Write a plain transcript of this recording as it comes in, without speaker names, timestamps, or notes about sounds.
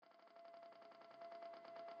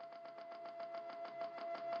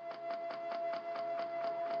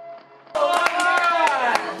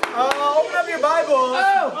your Bibles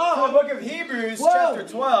to the book of Hebrews, chapter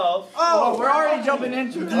 12. Oh, we're already jumping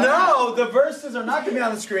into it. No, the verses are not going to be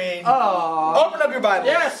on the screen. Oh. Open up your Bibles.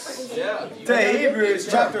 Yes. To Hebrews,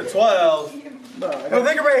 chapter 12. We'll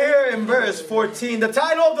think right here in verse 14. The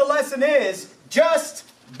title of the lesson is Just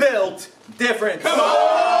Built Different. Come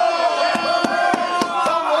on!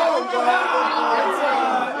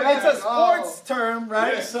 It's a sports term,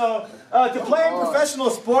 right? Yeah. So to play in professional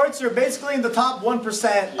sports, you're basically in the top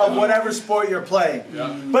 1% of whatever sport you're playing.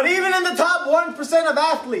 Yeah. But even in the top 1% of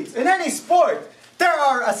athletes, in any sport, there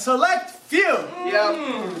are a select few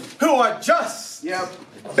who are just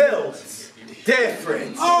built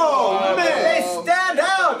different. Oh, man. They stand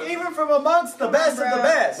out even from amongst the best of the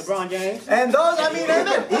best. LeBron James. And those, I mean,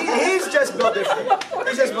 he's just built different.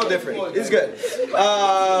 He's just built different. He's good.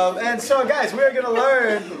 And so, guys, we're going to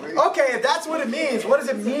learn, okay, if that's what it means, what does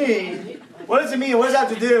it mean? What does it mean? What does that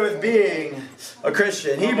have to do with being a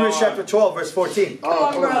Christian? Hebrews chapter 12, verse 14.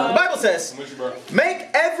 The Bible says, make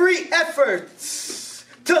every effort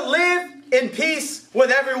to live in peace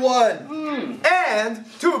with everyone and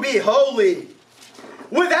to be holy.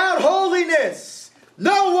 Without holiness,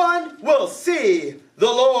 no one will see the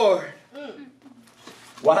Lord.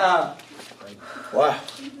 Wow. Wow.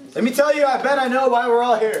 Let me tell you, I bet I know why we're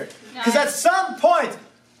all here. Because at some point,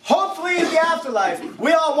 hopefully in the afterlife,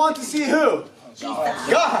 we all want to see who?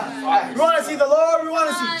 God. We want to see the Lord. We want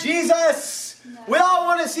to see Jesus. We all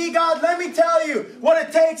want to see God. Let me tell you what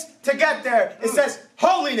it takes to get there. It says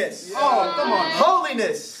holiness. Oh, come on.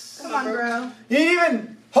 Holiness. Come on, bro.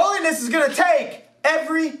 Holiness is going to take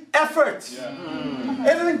every effort. It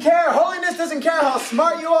doesn't care. Holiness doesn't care how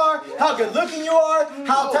smart you are, how good looking you are,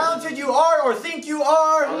 how talented you are or think you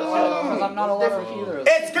are. I'm not a lover either.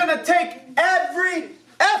 It's going to take every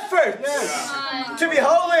effort to be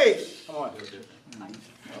holy.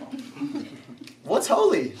 What's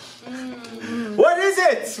holy? What is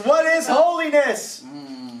it? What is holiness?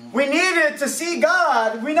 We need it to see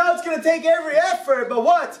God. We know it's going to take every effort, but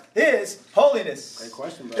what is holiness? Great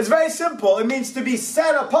question, bro. It's very simple. It means to be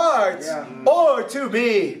set apart or to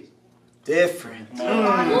be different.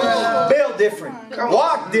 Build different.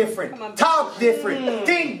 Walk different. Talk different.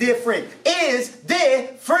 Think different. Is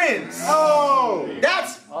different. Oh,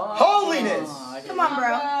 that's holiness. Come on,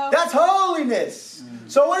 bro. That's holiness.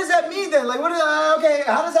 So what does that mean then? Like, what is okay?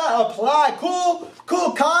 How does that apply?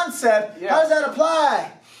 Cool concept. How does that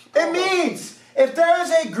apply? It means if there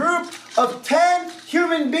is a group of 10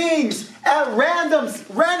 human beings at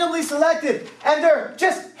randomly selected, and they're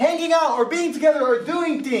just hanging out or being together or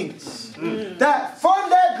doing things, that from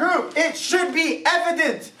that group it should be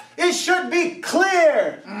evident. It should be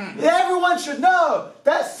clear. Everyone should know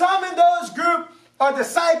that some in those groups are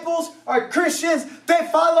disciples, are Christians. They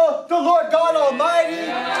follow the Lord God Almighty.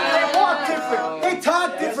 They walk different. They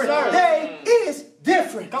talk different. They is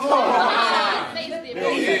different. Come on.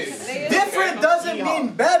 Different doesn't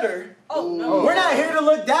mean better. We're not here to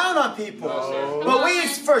look down on people. But we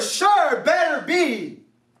for sure better be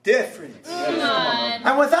different.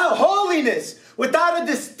 And without holiness, without a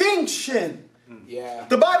distinction,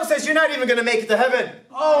 the Bible says you're not even going to make it to heaven.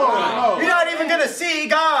 You're not even going to see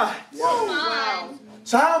God.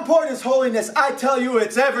 So how important is holiness? I tell you,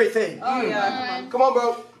 it's everything. Come on,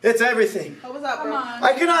 bro. It's everything. What's up, bro?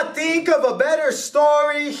 I cannot think of a better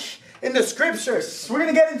story in the scriptures. We're going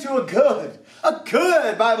to get into a good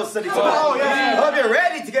Bible study today. I hope you're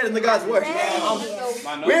ready to get into God's word.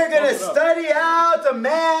 We're going to study out a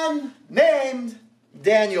man named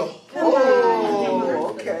Daniel.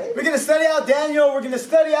 Okay. We're going to study out Daniel. We're going to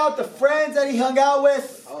study out the friends that he hung out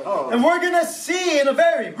with. And we're going to see in a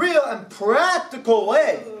very real and practical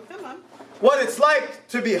way what it's like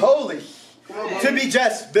to be holy. To be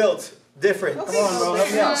just built different. Come on, bro.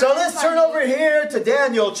 Help me out. So let's turn over here to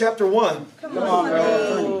Daniel chapter 1. Come on,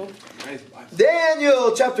 bro.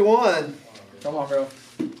 Daniel chapter 1. Come on, bro.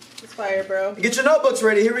 It's fire, bro. Get your notebooks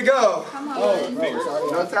ready. Here we go. Come on.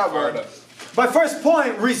 bro. My first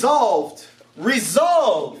point, resolved.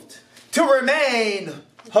 Resolved to remain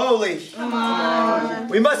holy. Come on.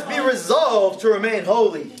 We must be resolved to remain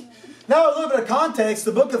holy. Now a little bit of context.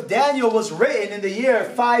 The book of Daniel was written in the year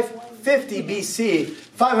 550 BC.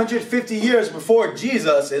 550 years before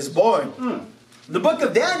Jesus is born. The book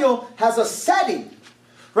of Daniel has a setting.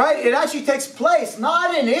 Right? It actually takes place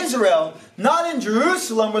not in Israel, not in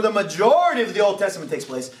Jerusalem where the majority of the Old Testament takes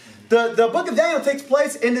place. The book of Daniel takes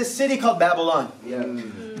place in this city called Babylon.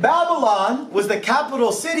 Babylon was the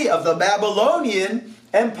capital city of the Babylonian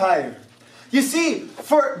Empire. You see,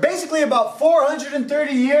 for basically about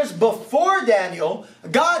 430 years before Daniel,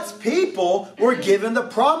 God's people were given the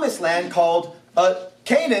promised land called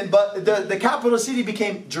Canaan, but the capital city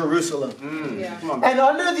became Jerusalem. And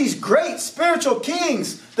under these great spiritual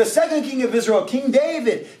kings, the second king of Israel, King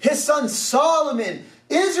David, his son Solomon,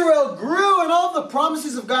 Israel grew and all the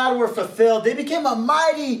promises of God were fulfilled. They became a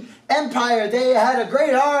mighty empire. They had a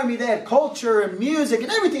great army. They had culture and music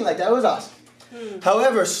and everything like that. It was awesome.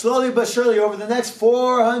 However, slowly but surely over the next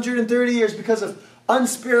 430 years, because of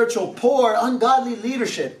unspiritual, poor, ungodly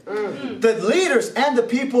leadership, the leaders and the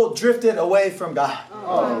people drifted away from God.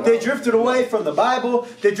 They drifted away from the Bible.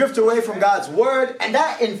 They drifted away from God's word. And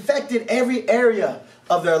that infected every area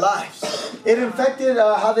of their lives. It infected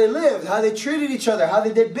how they lived, how they treated each other, how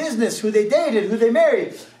they did business, who they dated, who they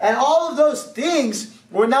married. And all of those things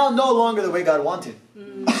were now no longer the way God wanted.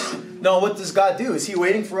 No, what does God do? Is he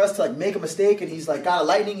waiting for us to like make a mistake and he's like God of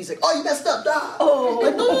lightning? He's like, oh, you messed up.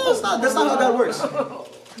 Like, no, that's not how God works.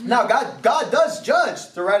 Now, God does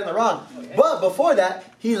judge the right and the wrong. But before that,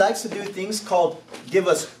 he likes to do things called give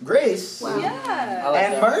us grace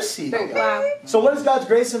and mercy. So what is God's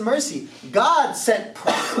grace and mercy? God sent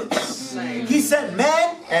prophets. He sent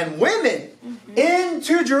men and women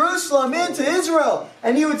into Jerusalem, into Israel.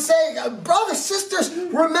 And he would say, brothers, sisters,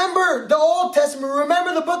 remember the Old Testament.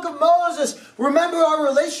 Remember the book of Moses. Remember our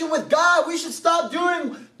relation with God. We should stop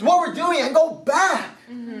doing what we're doing and go back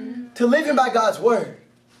to living by God's word.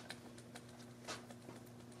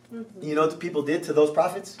 You know what the people did to those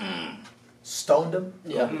prophets? Stoned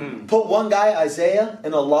them. Put one guy, Isaiah,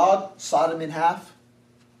 in a log, sawed him in half.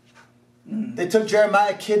 They took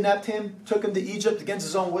Jeremiah, kidnapped him, took him to Egypt against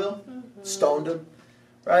his own will, stoned him.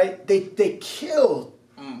 Right? They killed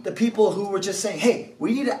the people who were just saying, hey,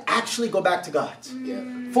 we need to actually go back to God.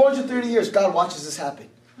 430 years, God watches this happen.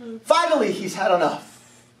 Finally, he's had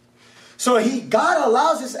enough. So God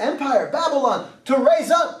allows this empire, Babylon, to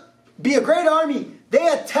raise up, be a great army. They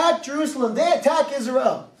attack Jerusalem. They attack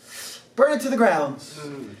Israel. Burn it to the ground.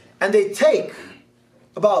 And they take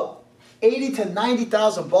about 80 to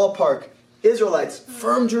 90,000 ballpark Israelites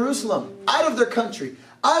from Jerusalem, out of their country,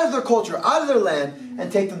 out of their culture, out of their land,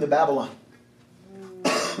 and take them to Babylon.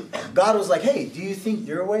 God was like, hey, do you think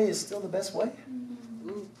your way is still the best way?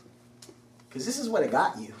 Because this is what it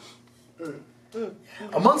got you.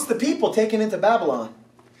 Amongst the people taken into Babylon,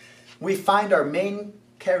 we find our main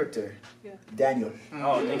character, Daniel.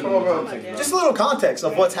 Just a little context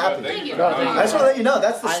of what's happening. I just want to let you know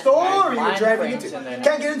that's the story you're driving into.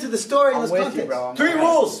 Can't get into the story unless context. 3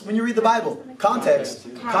 rules when you read the Bible: context,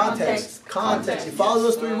 context, context. You follow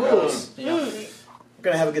those 3 rules, we're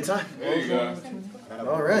gonna have a good time. There you go.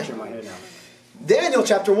 All right. Daniel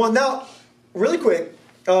chapter 1. Now, really quick.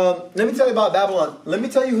 Let me tell you about Babylon. Let me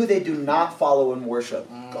tell you who they do not follow and worship.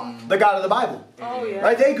 The God of the Bible.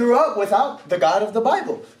 Right? They grew up without the God of the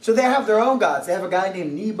Bible. So they have their own gods. They have a guy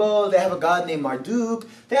named Nebo. They have a god named Marduk.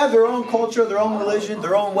 They have their own culture, their own religion,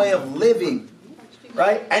 their own way of living.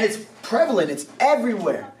 Right? And it's prevalent. It's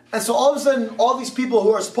everywhere. And so all of a sudden, all these people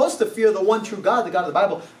who are supposed to fear the one true God, the God of the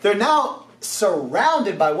Bible, they're now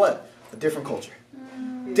surrounded by what? A different culture.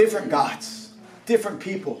 Different gods. Different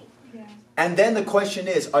people. And then the question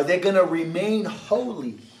is, are they going to remain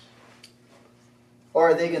holy? Or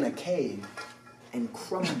are they going to cave and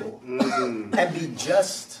crumble and be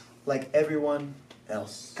just like everyone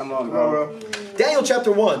else? Come on, bro. Daniel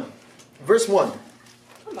chapter 1, verse 1.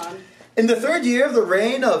 Come on. In the 3rd year of the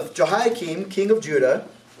reign of Jehoiakim, king of Judah,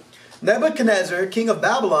 Nebuchadnezzar, king of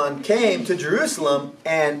Babylon, came to Jerusalem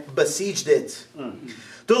and besieged it.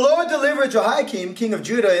 The Lord delivered Jehoiakim, king of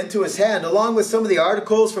Judah, into his hand, along with some of the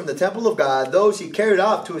articles from the temple of God. Those he carried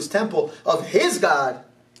off to his temple of his God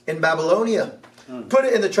in Babylonia. Put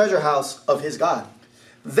it in the treasure house of his God.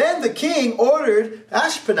 Then the king ordered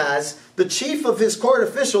Ashpenaz, the chief of his court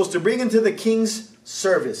officials, to bring into the king's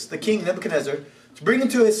service. The king, Nebuchadnezzar, to bring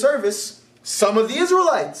into his service some of the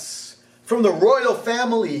Israelites from the royal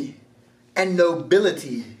family and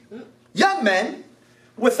nobility. Young men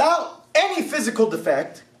without any physical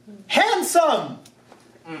defect, handsome.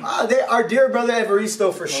 Our dear brother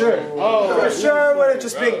Evaristo for sure. For sure would have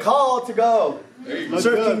just been called to go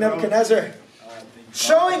serve King Nebuchadnezzar.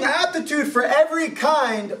 Showing aptitude for every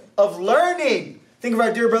kind of learning. Think of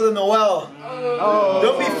our dear brother Noel.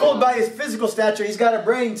 Don't be fooled by his physical stature. He's got a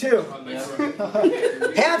brain too.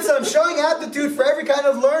 Handsome, showing aptitude for every kind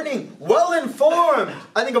of learning. Well-informed.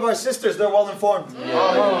 I think of our sisters. They're well-informed. They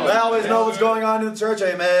always know what's going on in the church.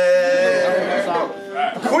 Amen.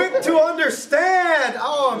 Quick to understand.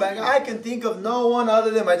 Oh, man. I can think of no one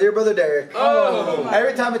other than my dear brother Derek.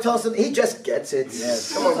 Every time I tell him, he just gets it.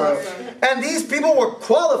 Yes. Come on, bro. And these people were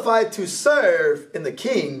qualified to serve in the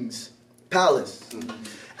king's palace.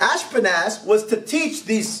 Ashpenaz was to teach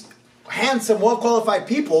these handsome, well-qualified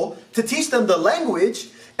people to teach them the language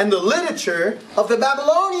and the literature of the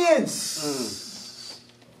Babylonians.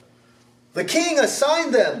 The king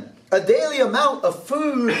assigned them a daily amount of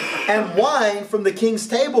food and wine from the king's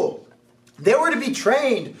table. They were to be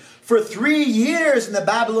trained for 3 years in the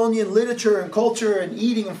Babylonian literature and culture and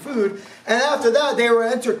eating and food. And after that, they were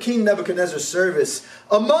to enter King Nebuchadnezzar's service.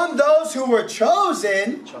 Among those who were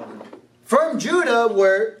chosen from Judah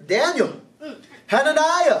were Daniel,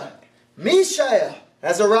 Hananiah, Mishael,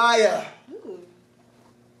 Azariah.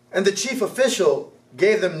 And the chief official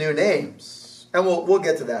gave them new names. And we'll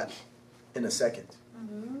get to that in a second.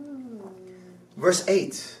 Verse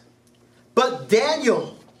 8. But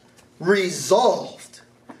Daniel resolved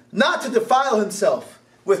not to defile himself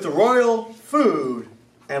with the royal food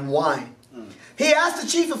and wine. He asked the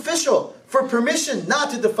chief official for permission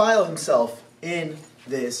not to defile himself in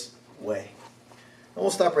this way. And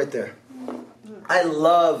we'll stop right there. I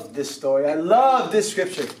love this story. I love this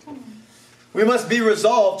scripture. We must be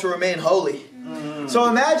resolved to remain holy. So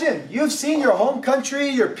imagine, you've seen your home country,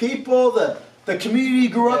 your people, the community you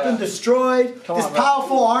grew up in destroyed. This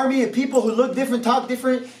powerful army of people who look different, talk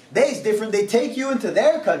different, days different. They take you into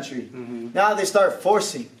their country. Now they start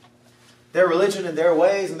forcing their religion and their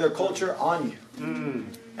ways and their culture on you.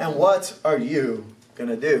 And what are you going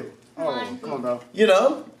to do? Oh, come on, bro. You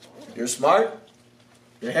know, you're smart,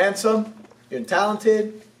 you're handsome, you're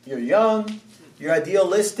talented, you're young, you're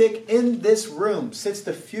idealistic. In this room sits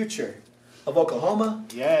the future of Oklahoma.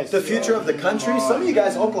 Yes. The future of the country. Some of you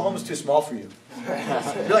guys, Oklahoma's too small for you.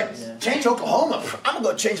 You're like, change Oklahoma? I'm going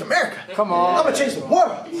to go change America. Come on. I'm going to change the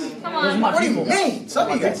world. Come on. What do you mean? Some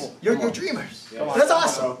of you guys, you're dreamers. Yes. That's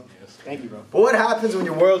awesome. Thank you, bro. But what happens when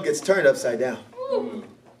your world gets turned upside down?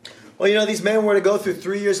 Well, you know, these men were to go through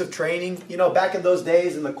 3 years of training. You know, back in those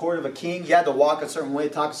days in the court of a king, you had to walk a certain way,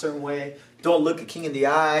 talk a certain way. Don't look a king in the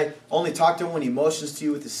eye. Only talk to him when he motions to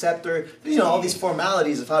you with his scepter. You know, all these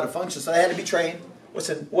formalities of how to function. So they had to be trained.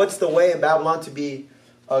 What's the way in Babylon to be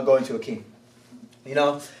going to a king? You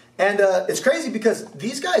know? And it's crazy because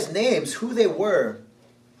these guys' names, who they were,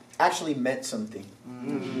 actually meant something.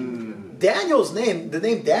 Daniel's name, the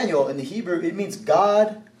name Daniel in the Hebrew, it means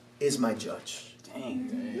God is my judge.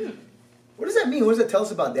 Dang. What does that mean? What does it tell us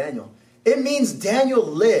about Daniel? It means Daniel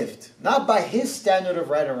lived, not by his standard of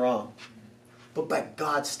right and wrong, but by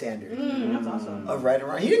God's standard That's awesome. of right and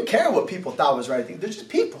wrong. He didn't care what people thought was right. They're just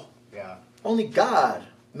people. Yeah. Only God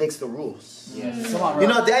makes the rules. Yes. Come on, bro. You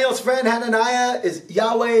know, Daniel's friend Hananiah is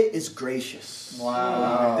Yahweh is gracious.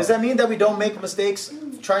 Wow. Does that mean that we don't make mistakes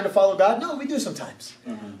trying to follow God? No, we do sometimes.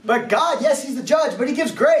 But God, yes, He's the judge, but He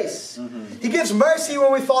gives grace. He gives mercy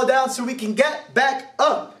when we fall down so we can get back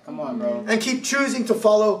up Come on, bro. and keep choosing to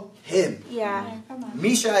follow Him. Yeah.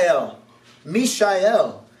 Mishael.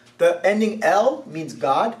 The ending L means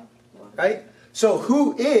God, right? So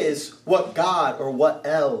who is what God or what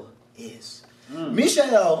El is?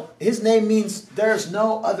 Mishael, his name means there's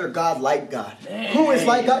no other God like God. Who is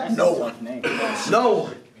like God? No one. No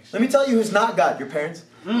one. Let me tell you who's not God, your parents.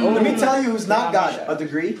 Let me tell you who's not God, a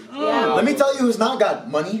degree. Let me tell you who's not God,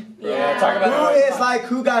 money. Yeah, talk about Who is like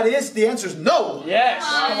who God is? The answer is no. Yes.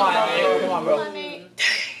 Come on, Nate. Come on, bro.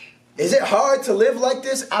 Is it hard to live like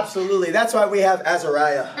this? Absolutely. That's why we have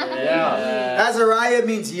Azariah. Yeah. Azariah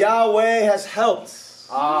means Yahweh has helped.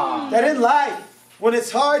 That in life, when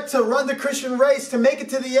it's hard to run the Christian race, to make it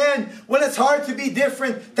to the end, when it's hard to be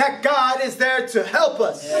different, that God is there to help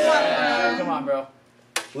us. Yeah. Come on, bro.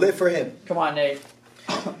 Live for Him. Come on, Nate.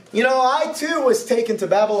 You know, I too was taken to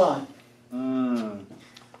Babylon.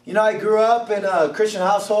 You know, I grew up in a Christian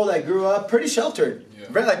household. I grew up pretty sheltered.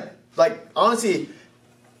 Very, like honestly,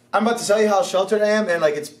 I'm about to tell you how sheltered I am, and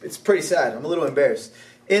like it's pretty sad. I'm a little embarrassed.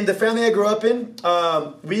 In the family I grew up in,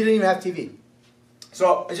 we didn't even have TV.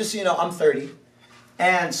 So just so you know, I'm 30,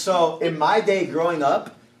 and so in my day growing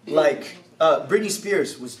up, like Britney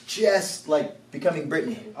Spears was just like becoming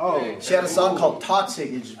Britney. Oh. She had a song called Toxic.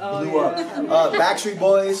 It just blew up. Backstreet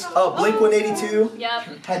Boys,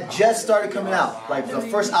 Blink-182 had just started coming out. Like the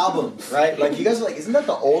first album, right? Like you guys are like, isn't that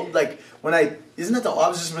the old, like I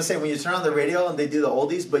was just going to say, when you turn on the radio and they do the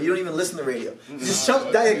oldies, but you don't even listen to the radio. Just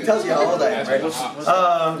that tells you how old I am, right?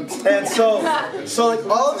 And so like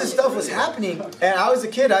all of this stuff was happening, and I was a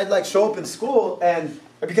kid, I'd like show up in school, and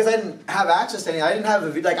because I didn't have access to anything, I didn't have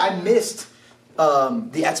I missed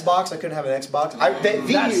the Xbox. I couldn't have an Xbox. The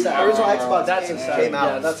original Xbox came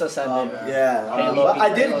out. Yeah, that's a sad day.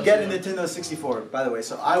 I did get a Nintendo 64, by the way,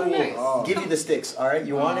 so I will give you the sticks, alright?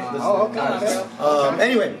 You want it? Oh, okay.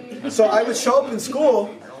 Anyway, so I would show up in school,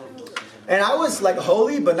 And I was like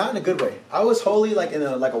holy, but not in a good way. I was holy like in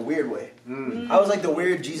a weird way. I was like the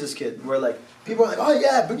weird Jesus kid, where like people are like, oh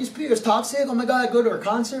yeah, Britney Spears, toxic. Oh my God, I go to her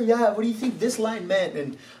concert. Yeah, what do you think this line meant?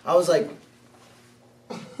 And I was like,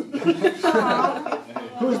 who's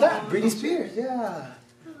that? Britney Spears. Yeah.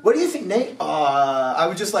 What do you think, Nate? I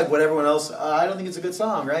was just like what everyone else. I don't think it's a good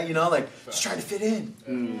song, right? You know, like just trying to fit in,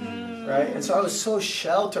 right? And so I was so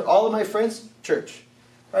sheltered. All of my friends, church,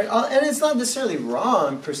 right? And it's not necessarily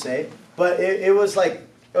wrong per se, but it was like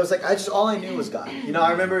all I knew was God. You know, I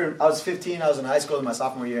remember I was 15. I was in high school in my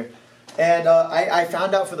sophomore year, and I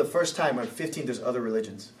found out for the first time at 15 there's other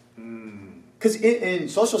religions. Because in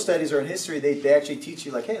social studies or in history, they actually teach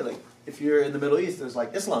you like, hey, like if you're in the Middle East, there's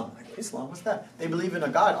like Islam. Like, Islam, what's that? They believe in a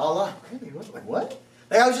God, Allah. Really? Like what?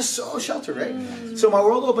 Like I was just so sheltered, right? So my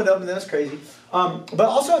world opened up, and that's crazy. But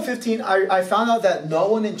also at 15, I found out that no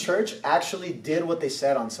one in church actually did what they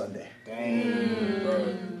said on Sunday.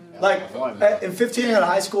 Dang. Like in 15, in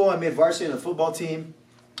high school, I made varsity in a football team.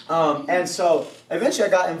 And so eventually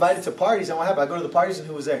I got invited to parties, and what happened? I go to the parties, and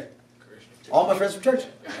who was there? All my friends from church.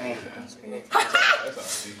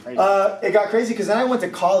 It got crazy because then I went to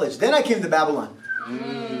college. Then I came to Babylon.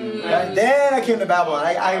 Right? Then I came to Babylon.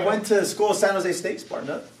 I went to school, San Jose State, Spartan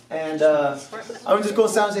up. And I went to school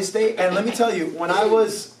at San Jose State. And let me tell you, when I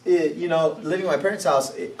was, living in my parents'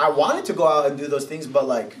 house, I wanted to go out and do those things, but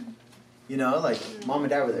like mom and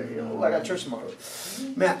dad were there. I got church tomorrow.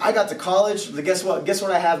 Man, I got to college. Guess what? Guess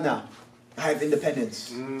what I have now? I have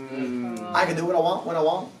independence. I can do what I want when I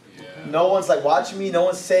want. No one's like watching me. No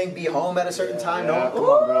one's saying be home at a certain time. Yeah, no, come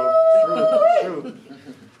on, bro. True.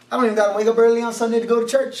 I don't even gotta wake up early on Sunday to go to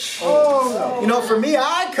church. For me,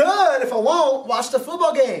 I could, if I want, watch the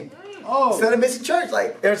football game instead of missing church,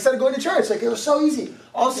 instead of going to church. Like it was so easy.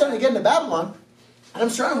 All of a sudden, I get into Babylon, and I'm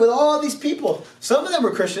surrounded with all these people. Some of them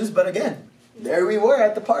were Christians, but again, there we were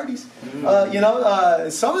at the parties.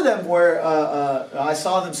 Some of them were. I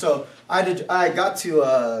saw them. So I got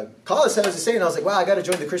to college, San Jose State, and I was like, wow, I got to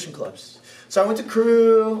join the Christian clubs. So I went to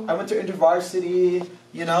Crew, I went to InterVarsity,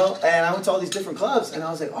 and I went to all these different clubs, and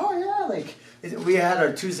I was like, oh yeah, like we had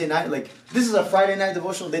our Tuesday night, like this is a Friday night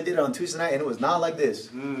devotional. They did it on Tuesday night, and it was not like this.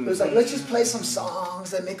 It was like, let's just play some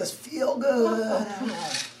songs that make us feel good.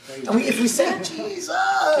 And if we say Jesus,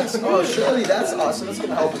 surely that's awesome. That's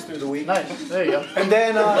gonna help us through the week. Nice. There you go. And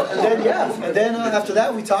then after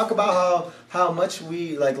that we talk about how much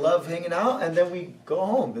we like love hanging out, and then we go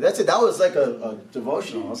home. But that's it. That was like a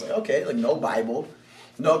devotional. I was like, okay, like no Bible,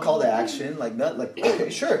 no call to action, like not like okay,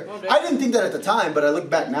 sure. I didn't think that at the time, but I look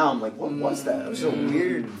back now. I'm like, what was that? It was a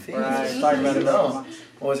weird thing. Right. Talk about it now.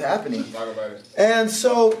 What was happening? And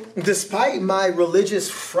so, despite my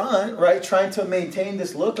religious front, right, trying to maintain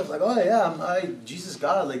this look of like, oh yeah, I'm Jesus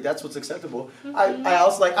God, like that's what's acceptable. I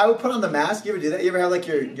also I would put on the mask. You ever do that? You ever have like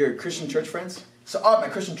your Christian church friends? So, my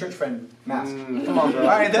Christian church friend mask. Come on, bro. All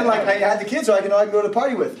right, and then like I had the kids, so I can go to the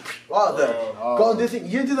party with. Go and do the thing.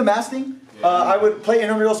 You do the mask thing. I would play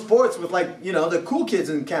intramural sports with the cool kids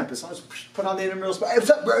in campus. I just put on the intramural sports. Hey,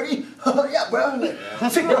 what's up, Brody? Yeah, bro.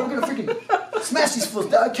 Sick, bro. We're gonna freaking smash these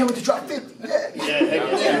fools. I can't wait to drop 50. Yeah.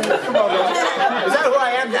 Come on, bro. Is that who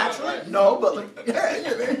I am naturally? No, but like, yeah,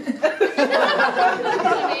 man.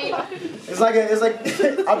 It's like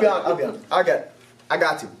I'll be honest. I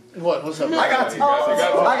got to. What? What's up? I got to.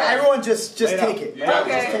 Everyone just take it.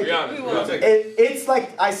 It's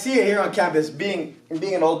like I see it here on campus. Being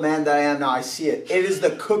an old man that I am now, I see it. It is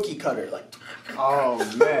the cookie cutter. Like, oh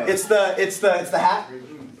man. It's the hat.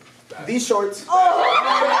 These shorts. All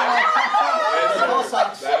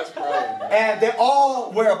socks. That's pro. And they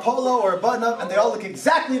all wear a polo or a button up, and they all look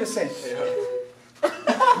exactly the same. Hey,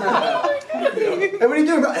 what are you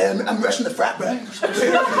doing, bro? I'm rushing the frat, bro.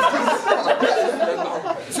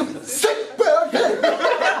 Sick, bro.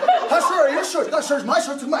 How short are your shorts? Not shorts, my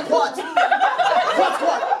shorts, my quads. Quad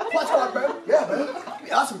squad, bro. Yeah, bro.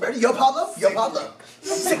 Awesome, bro. Yo, Pablo.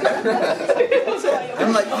 Sick, bro.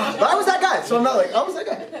 I'm like, but I was that guy, so I'm not like, I was that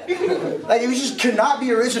guy. Like, you just cannot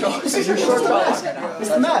be original. This is your short mask. It's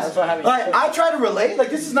the mask. Like, I try to relate. Like,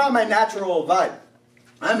 this is not my natural vibe.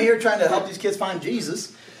 I'm here trying to help these kids find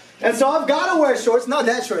Jesus. And so I've got to wear shorts. Not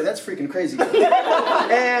that short. That's freaking crazy.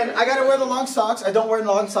 And I got to wear the long socks. I don't wear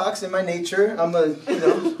long socks in my nature. I'm a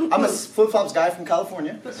flip-flops guy from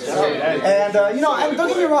California. And, don't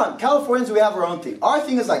get me wrong. Californians, we have our own thing. Our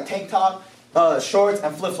thing is like tank top, shorts,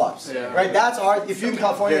 and flip-flops. Right? That's if you're in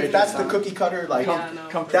California, that's the cookie cutter, like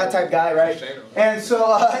that type guy, right? And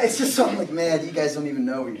so it's just so I'm like, man, you guys don't even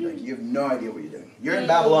know what you're doing. You have no idea what you're doing. You're in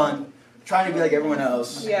Babylon. Trying to be like everyone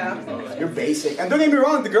else. Yeah. You're basic. And don't get me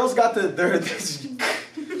wrong, the girls got their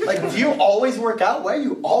Like, do you always work out? Why are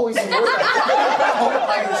you always in workout? I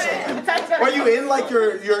don't understand. Are you in like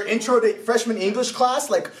your intro to freshman English class?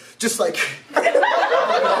 Like, just like,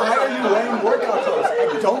 why are you wearing workout clothes?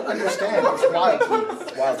 I don't understand. It's wild to me.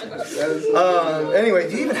 It's wild to me. Anyway,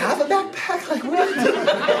 do you even have a backpack? Like, what do you do?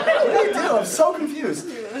 What do you do? I'm so confused.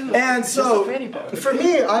 And so, for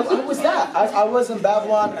me, I was that. I was in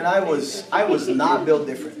Babylon, and I was not built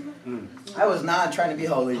different. I was not trying to be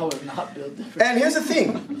holy. I was not built different. And here's the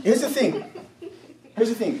thing.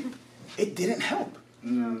 It didn't help.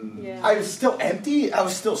 Yeah. I was still empty. I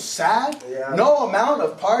was still sad. Yeah. No amount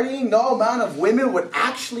of partying, no amount of women would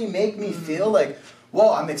actually make me feel like,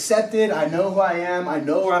 whoa, I'm accepted. I know who I am. I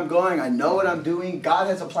know where I'm going. I know what I'm doing. God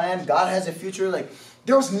has a plan. God has a future. Like,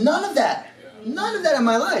 there was none of that. None of that in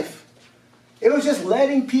my life. It was just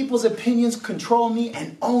letting people's opinions control me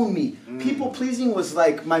and own me. People pleasing was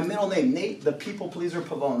like my middle name, Nate, the people pleaser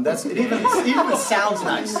Pavon. It even sounds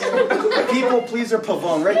nice. People pleaser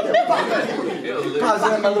Pavon, right there.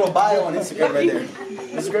 Probably in my little bio on Instagram right there.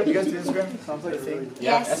 Instagram, you guys do Instagram? Sounds like a thing.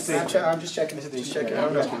 Yes. I'm just checking. I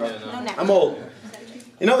don't know. No, no. I'm old.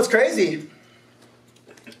 You know what's crazy?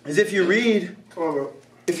 Is if you read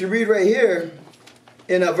right here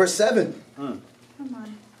in verse 7. Come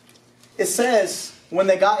on. It says, when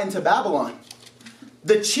they got into Babylon,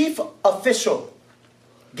 the chief official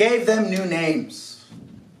gave them new names.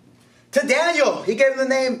 To Daniel, he gave him the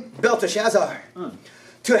name Belteshazzar.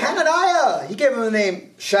 To Hananiah, he gave him the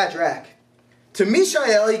name Shadrach. To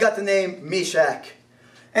Mishael, he got the name Meshach.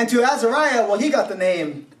 And to Azariah, well, he got the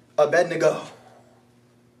name Abednego.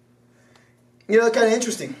 You know, it's kind of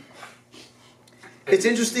interesting. It's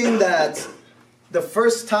interesting that the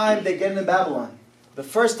first time they get into Babylon, the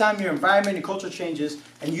first time your environment and culture changes,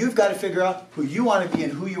 and you've got to figure out who you want to be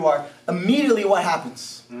and who you are, immediately what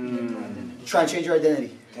happens? Try and change your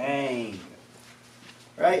identity. Dang.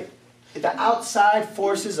 Right? The outside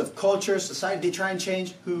forces of culture, society, they try and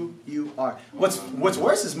change who you are. What's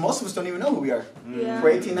worse is most of us don't even know who we are. Yeah.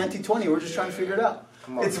 We're 18, 19, 20. We're just trying to figure it out.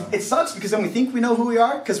 It sucks because then we think we know who we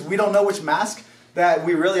are because we don't know which mask that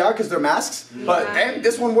we really are because they're masks. But damn,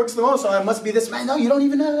 this one works the most, so I must be this man. No, you don't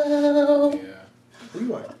even know who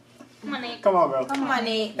you are. Come on, Nate. Come on, bro. Come on,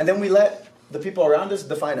 Nate. And then we let the people around us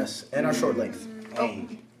define us and our short length.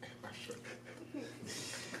 Dang.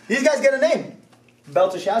 These guys get a name.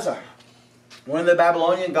 Belteshazzar. One of the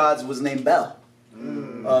Babylonian gods was named Bel.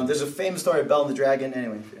 There's a famous story of Bel and the dragon.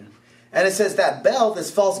 Anyway. And it says that Bel,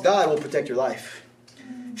 this false god, will protect your life.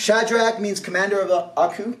 Shadrach means commander of the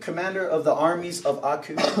Aku, commander of the armies of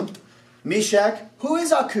Aku. Meshach, who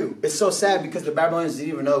is Aku? It's so sad because the Babylonians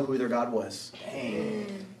didn't even know who their god was.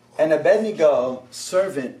 Dang. And Abednego,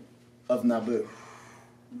 servant of Nabu.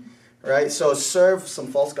 Right? So serve some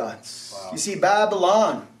false gods. Wow. You see,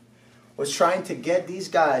 Babylon was trying to get these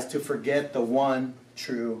guys to forget the one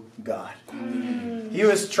true God. It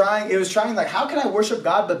was trying like, how can I worship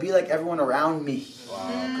God but be like everyone around me? Wow.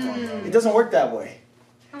 Come on, bro. It doesn't work that way.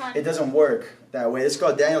 Come on. It doesn't work that way. Let's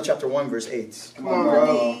go to Daniel chapter 1, verse 8. Come on,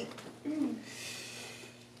 bro.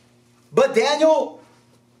 But Daniel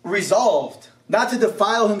resolved not to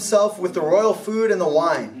defile himself with the royal food and the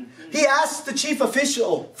wine. He asked the chief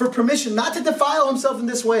official for permission not to defile himself in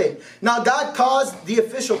this way. Now God caused the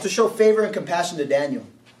official to show favor and compassion to Daniel.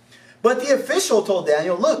 But the official told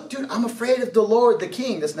Daniel, look, dude, I'm afraid of the Lord, the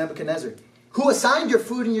king, that's Nebuchadnezzar, who assigned your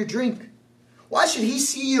food and your drink. Why should he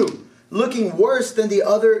see you looking worse than the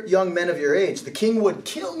other young men of your age? The king would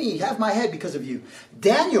kill me, have my head because of you.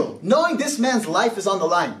 Daniel, knowing this man's life is on the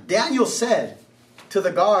line, Daniel said to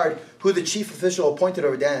the guard who the chief official appointed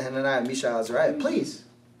over Daniel, Hananiah, Mishael, Azariah, please,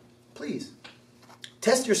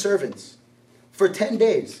 test your servants for 10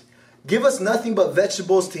 days. Give us nothing but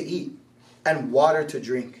vegetables to eat and water to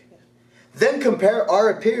drink. Then compare our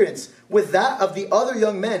appearance with that of the other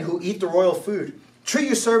young men who eat the royal food. Treat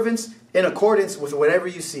your servants in accordance with whatever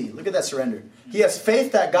you see. Look at that surrender. He has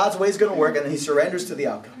faith that God's way is going to work, and then he surrenders to the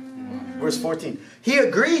outcome. Verse 14. He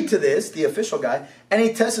agreed to this, the official guy, and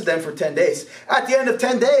he tested them for 10 days. At the end of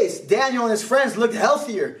 10 days, Daniel and his friends looked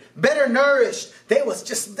healthier, better nourished. They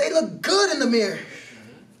looked good in the mirror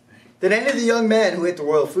than any of the young men who ate the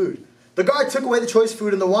royal food. The guard took away the choice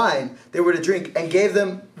food and the wine they were to drink and gave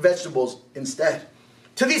them vegetables instead.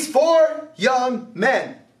 To these 4 young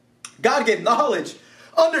men, God gave knowledge,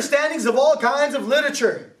 understandings of all kinds of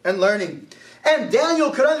literature and learning. And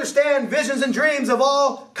Daniel could understand visions and dreams of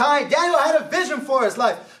all kinds. Daniel had a vision for his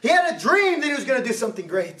life. He had a dream that he was going to do something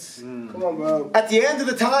great. Come on, bro. At the end of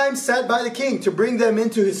the time set by the king to bring them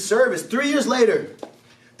into his service, 3 years later,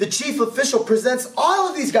 the chief official presents all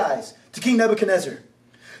of these guys to King Nebuchadnezzar.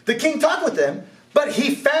 The king talked with them, But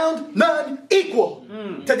he found none equal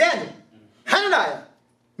to Daniel, Hananiah,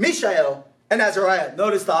 Mishael, and Azariah.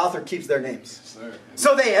 Notice the author keeps their names.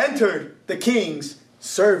 So they entered the king's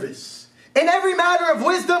service. In every matter of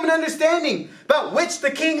wisdom and understanding about which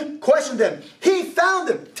the king questioned them, he found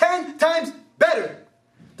them 10 times better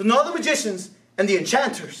than all the magicians and the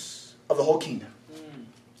enchanters of the whole kingdom.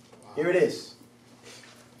 Here it is.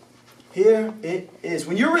 Here it is.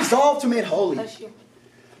 When you're resolved to make holy,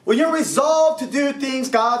 when you're resolved to do things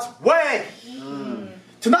God's way,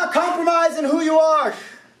 to not compromise in who you are,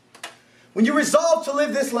 when you resolve to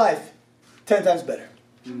live this life 10 times better,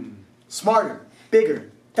 smarter, bigger,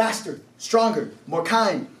 faster, stronger, more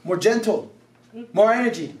kind, more gentle, more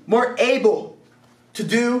energy, more able to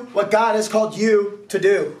do what God has called you to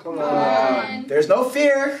do. Come on. There's no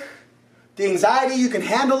fear. The anxiety, you can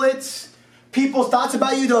handle it. People's thoughts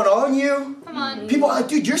about you don't own you. Come on. People are like,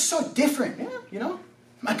 dude, you're so different. Yeah, you know,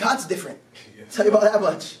 my God's different. Tell you about that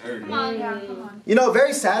much. Come on. Yeah, come on. You know,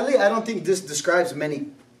 very sadly, I don't think this describes many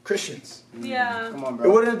Christians. Yeah. Come on, It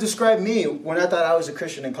bro. wouldn't have described me when I thought I was a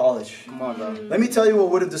Christian in college. Come on, bro. Let me tell you what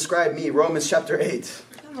would have described me. Romans chapter 8.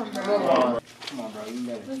 Come on, bro. Come on. Come on, bro. You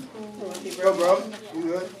got it. Bro. You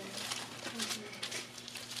good?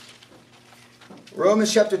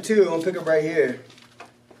 Romans chapter 2, I'll pick up right here.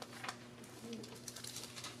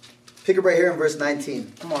 Pick up right here in verse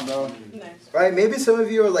 19. Come on, bro. Nice. Right? Maybe some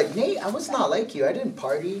of you are like, Nate, I was not like you. I didn't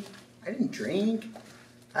party. I didn't drink.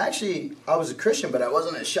 Actually, I was a Christian, but I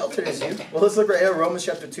wasn't as sheltered as you. Well, let's look right here. Romans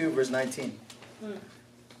chapter 2, verse 19.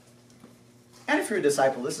 And if you're a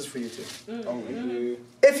disciple, this is for you too.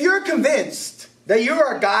 If you're convinced that you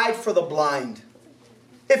are a guide for the blind,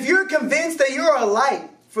 if you're convinced that you are a light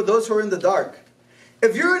for those who are in the dark,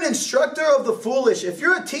 if you're an instructor of the foolish, if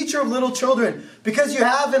you're a teacher of little children, because you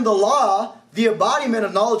have in the law the embodiment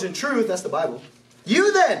of knowledge and truth, that's the Bible.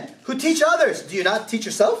 You then, who teach others, do you not teach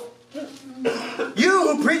yourself?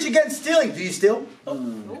 You who preach against stealing, do you steal?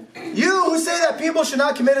 You who say that people should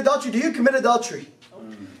not commit adultery, do you commit adultery?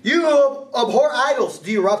 You who abhor idols,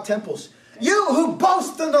 do you rob temples? You who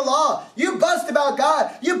boast in the law, you boast about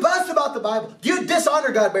God, you boast about the Bible. Do you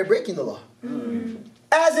dishonor God by breaking the law?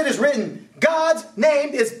 As it is written, God's name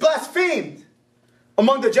is blasphemed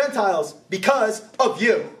among the Gentiles because of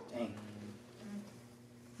you.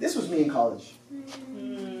 This was me in college.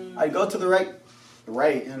 I'd go to the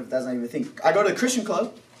right, and if that's not even a thing. I go to the Christian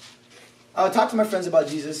club. I would talk to my friends about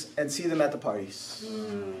Jesus and see them at the parties.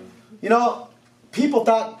 You know, people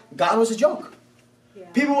thought God was a joke. Yeah.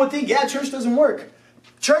 People would think, yeah, church doesn't work.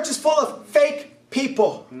 Church is full of fake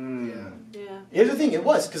people. Yeah. Here's the thing, it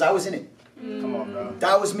was, because I was in it. Come on, bro.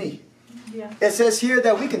 That was me. Yeah. It says here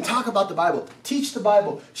that we can talk about the Bible, teach the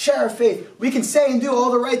Bible, share our faith. We can say and do all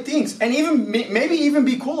the right things, and even maybe even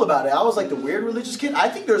be cool about it. I was like the weird religious kid. I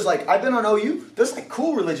think there's like, I've been on OU, there's like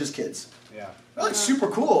cool religious kids. Yeah. They're like super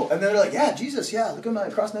cool. And they're like, yeah, Jesus, yeah, look at my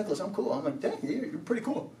cross necklace, I'm cool. I'm like, dang, you're pretty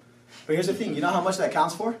cool. But here's the thing, you know how much that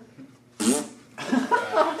counts for?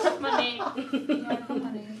 Money.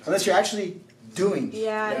 Unless you're actually doing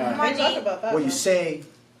Yeah. Money. I talk about that. what you one. say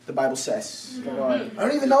the Bible says. Come on. I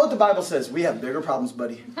don't even know what the Bible says. We have bigger problems,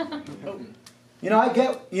 buddy. You know, I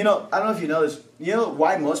don't know if you know this. You know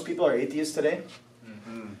why most people are atheists today?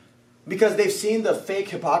 Because they've seen the fake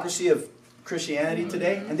hypocrisy of Christianity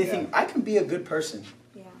today, and they think, I can be a good person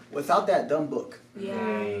Yeah. without that dumb book. Yeah.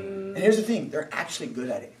 And here's the thing, they're actually good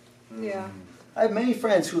at it. Yeah. I have many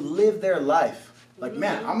friends who live their life like,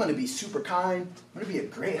 man, I'm going to be super kind. I'm going to be a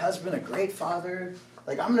great husband, a great father.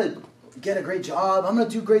 Like, I'm going to get a great job. I'm going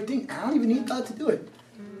to do great things. I don't even need God to do it.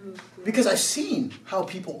 Because I've seen how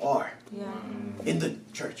people are Yeah. in the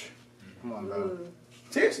church. Come on, bro.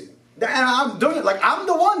 Seriously. And I'm doing it. Like, I'm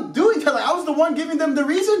the one doing it. Like, I was the one giving them the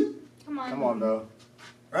reason. Come on. Come on, bro.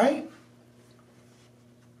 Right?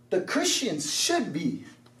 The Christians should be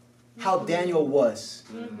how Daniel was.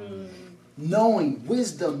 Knowing,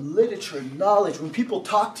 wisdom, literature, knowledge. When people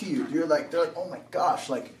talk to you, they're like, oh my gosh,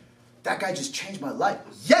 like, that guy just changed my life.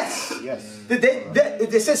 Yes! Yes.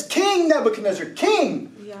 It says King Nebuchadnezzar,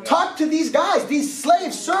 king. Yeah. Talk to these guys, these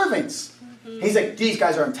slave servants. He's like, these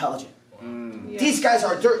guys are intelligent. Yeah. These guys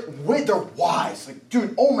are, they're wise. Like,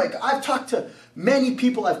 dude, oh my God. I've talked to many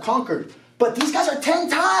people I've conquered, but these guys are 10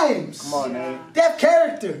 times. Come on, Yeah. Nate. They have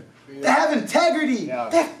character. They have integrity. Yeah.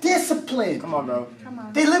 They have discipline. Come on, bro.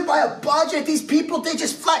 They live by a budget. These people, they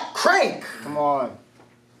just flat crank. Come on.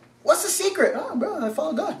 What's the secret? Oh, bro, I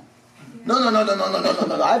follow God. No.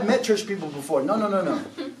 I've met church people before. No.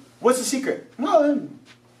 What's the secret? No,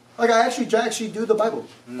 like I actually do the Bible.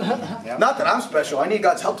 Yeah. Not that I'm special. I need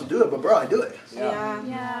God's help to do it, but bro, I do it. Yeah.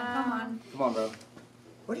 Yeah. Come on. Come on, bro.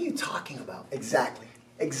 What are you talking about? Exactly.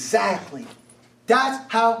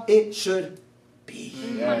 That's how it should be.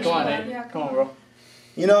 Yeah. Come on, Nate. Come on, bro.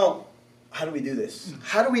 You know, how do we do this?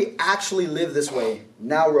 How do we actually live this way?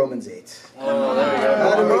 Now Romans 8. Oh, there we go.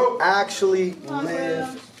 How do we actually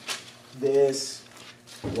live this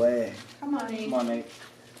way? Come on, Nate. Come on, Nate.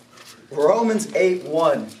 Romans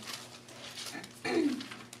 8:1.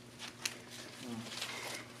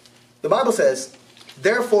 The Bible says,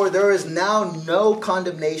 therefore there is now no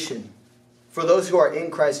condemnation for those who are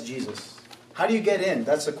in Christ Jesus. How do you get in?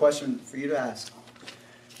 That's a question for you to ask.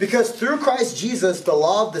 Because through Christ Jesus, the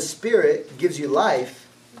law of the Spirit gives you life,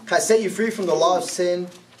 has set you free from the law of sin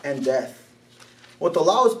and death. What the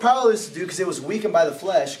law was powerless to do because it was weakened by the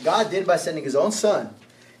flesh, God did by sending his own Son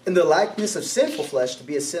in the likeness of sinful flesh to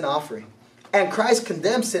be a sin offering. And Christ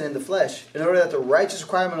condemned sin in the flesh in order that the righteous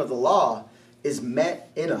requirement of the law is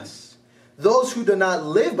met in us. Those who do not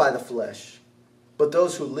live by the flesh, but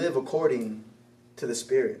those who live according to the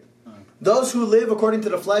Spirit. Those who live according to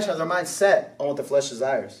the flesh have their mind set on what the flesh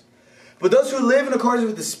desires. But those who live in accordance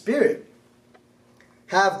with the Spirit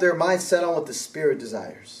have their mind set on what the Spirit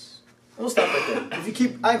desires. We'll stop right there.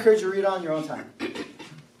 I encourage you to read on your own time.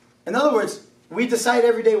 In other words, we decide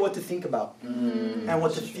every day what to think about and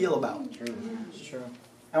what to feel about. True. It's true.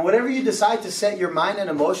 And whatever you decide to set your mind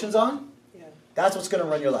and emotions on, that's what's going to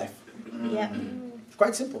run your life. Yeah. It's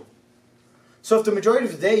quite simple. So if the majority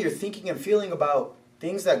of the day you're thinking and feeling about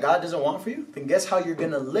things that God doesn't want for you, then guess how you're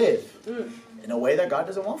going to live in a way that God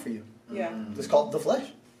doesn't want for you. Yeah. It's called the flesh.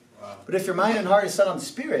 Wow. But if your mind and heart is set on the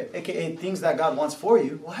Spirit, aka things that God wants for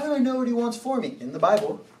you, well, how do I know what he wants for me? In the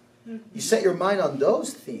Bible, you set your mind on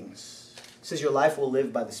those things. It says your life will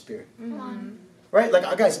live by the Spirit. Right?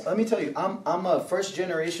 Like, guys, let me tell you, I'm a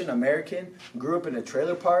first-generation American, grew up in a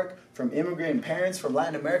trailer park, from immigrant parents from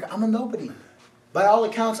Latin America. I'm a nobody. By all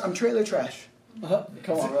accounts, I'm trailer trash.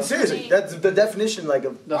 Come on, bro. Seriously, that's the definition. Like,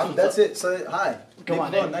 that's it. So, hi. Come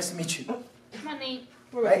on, Pavon, Nate. nice to meet you. Come on, Nate.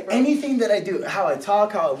 Right? Anything that I do, how I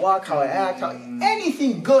talk, how I walk, how I act,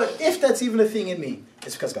 anything good, if that's even a thing in me,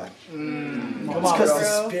 it's because God. Come It's on, because of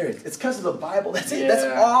bro. the Spirit. It's because of the Bible. That's it. Yeah.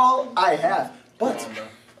 That's all I have. But Come on, bro.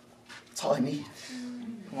 that's all I need.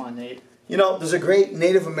 Come on, Nate. You know, there's a great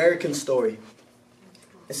Native American story.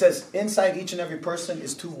 It says, inside each and every person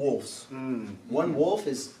is two wolves. One wolf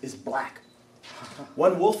is black.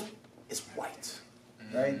 One wolf is white.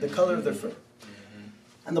 Right? The color of their fur.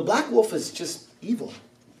 And the black wolf is just evil.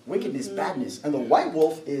 Wickedness, badness. And the white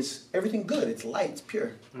wolf is everything good. It's light. It's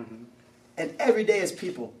pure. And every day as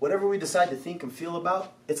people, whatever we decide to think and feel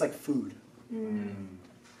about, it's like food. And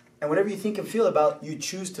whatever you think and feel about, you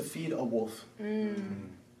choose to feed a wolf.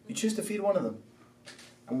 You choose to feed one of them.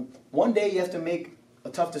 And one day you have to make a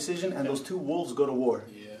tough decision and those two wolves go to war.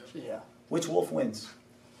 Yeah. Which wolf wins?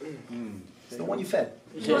 It's the one you fed.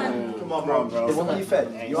 Yeah. Come on, bro. It's the one you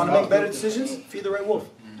fed. You want to make better decisions? Feed the right wolf.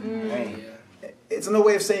 It's another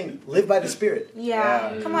way of saying, live by the Spirit.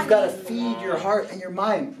 Yeah. Come on, You've got to Nate. feed your heart and your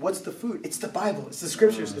mind. What's the food? It's the Bible. It's the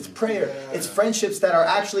Scriptures. It's prayer. It's friendships that are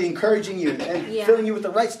actually encouraging you and filling you with the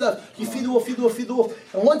right stuff. You feed the wolf, feed the wolf, feed the wolf.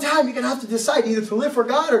 And one time you're going to have to decide either to live for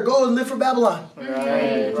God or go and live for Babylon.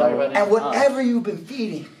 Right. Talk about And whatever you've been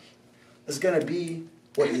feeding is going to be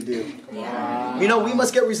what you do. You know, we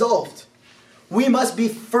must get resolved. We must be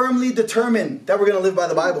firmly determined that we're going to live by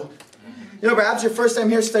the Bible. You know, perhaps your first time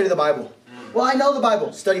here, study the Bible. Well, I know the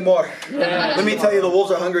Bible. Study more. Let me tell you, the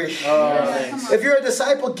wolves are hungry. If you're a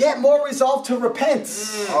disciple, get more resolved to repent.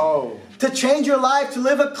 To change your life, to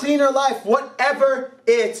live a cleaner life, whatever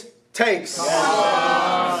it takes.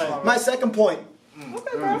 My second point.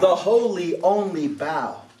 The holy only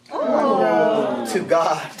bow to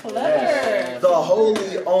God. The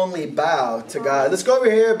holy only bow to God. Let's go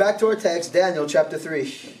over here, back to our text, Daniel chapter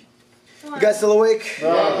 3. You guys still awake?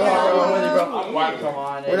 Come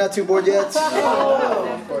on, We're not too bored yet?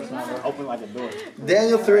 Of course not, bro. Open like a door.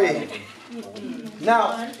 Daniel 3.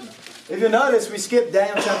 Now, if you notice, we skipped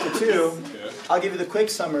Daniel chapter 2. I'll give you the quick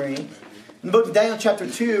summary. In the book of Daniel chapter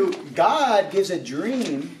 2, God gives a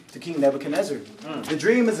dream to King Nebuchadnezzar. The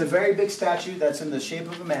dream is a very big statue that's in the shape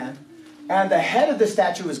of a man. And the head of the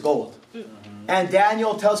statue is gold. And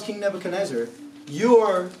Daniel tells King Nebuchadnezzar,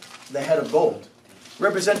 you're the head of gold,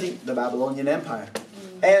 representing the Babylonian Empire.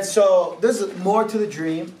 And so there's more to the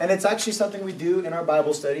dream, and it's actually something we do in our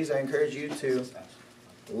Bible studies. I encourage you to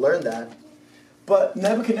learn that. But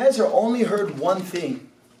Nebuchadnezzar only heard one thing.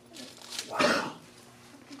 Wow,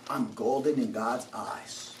 I'm golden in God's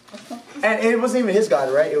eyes. And it wasn't even his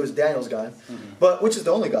God, right? It was Daniel's God, but which is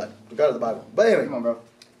the only God, the God of the Bible. But anyway, Come on, bro.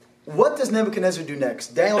 what does Nebuchadnezzar do next?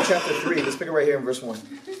 Daniel chapter 3, let's pick it right here in verse 1.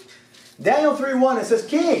 Daniel 3:1, it says,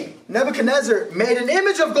 King Nebuchadnezzar made an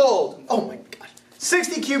image of gold, oh my God,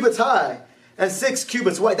 60 cubits high, and 6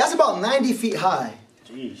 cubits wide. That's about 90 feet high.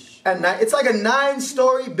 Jeez. And it's like a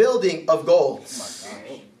 9-story building of gold. Oh my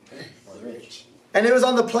gosh. We're rich. And it was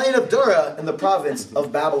on the plain of Dura in the province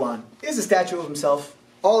of Babylon. Here's a statue of himself,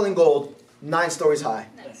 all in gold, 9 stories high.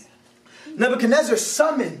 Nice. Nebuchadnezzar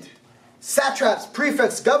summoned satraps,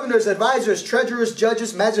 prefects, governors, advisors, treasurers,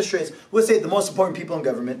 judges, magistrates, we'll say the most important people in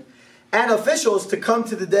government, and officials to come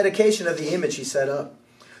to the dedication of the image he set up.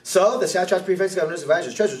 So the satraps, prefects, governors,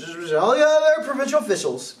 advisors, treasurers, and all the other provincial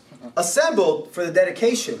officials assembled for the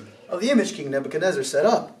dedication of the image King Nebuchadnezzar set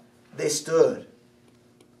up. They stood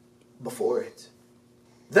before it.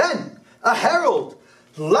 Then a herald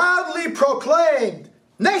loudly proclaimed,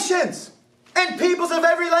 nations and peoples of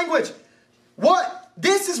every language,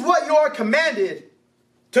 this is what you are commanded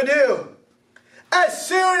to do. As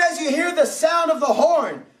soon as you hear the sound of the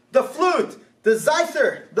horn, the flute, the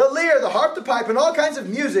zither, the lyre, the harp, the pipe, and all kinds of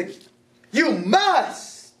music, you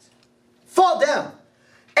must fall down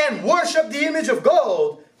and worship the image of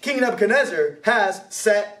gold King Nebuchadnezzar has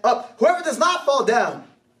set up. Whoever does not fall down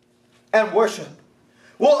and worship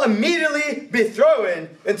will immediately be thrown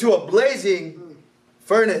into a blazing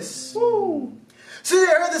furnace. Woo. So they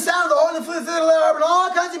heard the sound of the horn, the flute, the lyre, and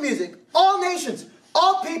all kinds of music. All nations,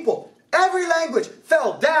 all people, every language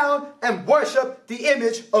fell down and worshiped the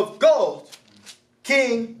image of gold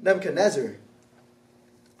King Nebuchadnezzar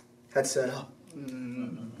had set up.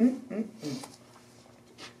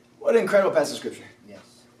 What an incredible passage of scripture. Yes.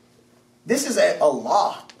 This is a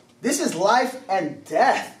law. This is life and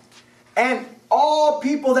death. And all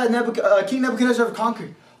people that King Nebuchadnezzar have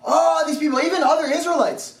conquered. All these people, even other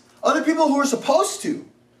Israelites, other people who are supposed to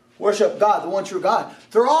worship God, the one true God.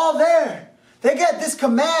 They're all there. They get this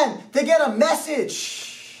command. They get a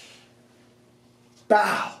message.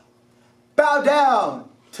 Bow. Bow down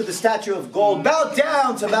to the statue of gold. Bow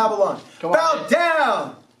down to Babylon. Bow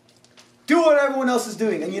down. Do what everyone else is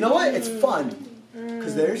doing. And you know what? It's fun.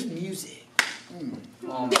 Because there's music.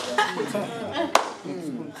 Oh my God.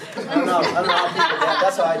 I don't know how people dance.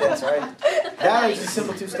 That's how I dance, alright? That is just a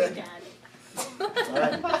simple 2-step.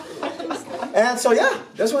 Alright? And so, yeah,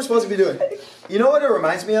 that's what we're supposed to be doing. You know what it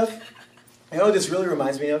reminds me of? You know what this really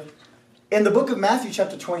reminds me of? In the book of Matthew,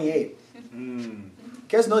 chapter 28. You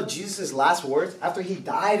guys know Jesus' last words? After he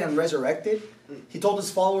died and resurrected, he told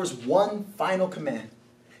his followers one final command.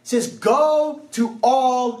 He says, go to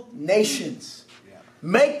all nations.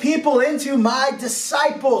 Make people into my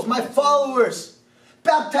disciples, my followers.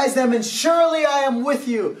 Baptize them, and surely I am with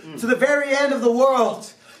you to the very end of the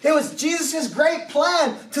world. It was Jesus' great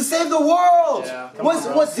plan to save the world. Yeah,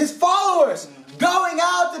 was his followers going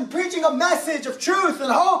out and preaching a message of truth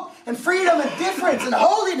and hope and freedom and difference and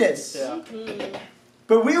holiness. Yeah.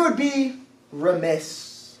 But we would be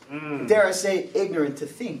remiss, dare I say ignorant, to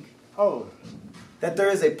think that there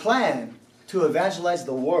is a plan to evangelize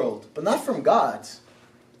the world, but not from God,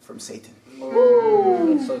 from Satan.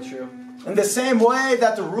 That's so true. In the same way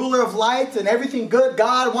that the ruler of light and everything good,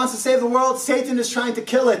 God wants to save the world, Satan is trying to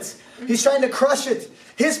kill it. He's trying to crush it.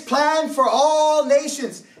 His plan for all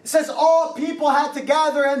nations, it says all people had to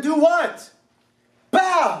gather and do what?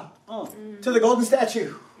 Bow to the golden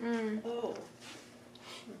statue.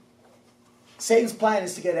 Satan's plan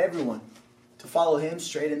is to get everyone to follow him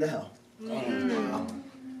straight into hell.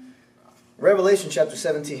 Revelation chapter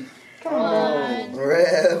 17. Come on.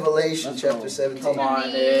 Revelation chapter 17. Come on,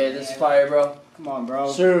 dude. This is fire, bro. Come on,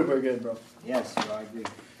 bro. Super good, bro. Yes, bro, I agree.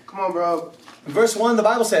 Come on, bro. In verse 1, the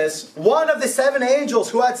Bible says, one of the 7 angels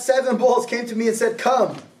who had 7 bowls came to me and said,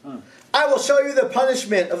 come, I will show you the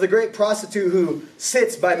punishment of the great prostitute who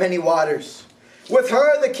sits by many waters. With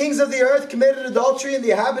her, the kings of the earth committed adultery, and the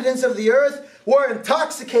inhabitants of the earth were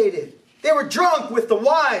intoxicated. They were drunk with the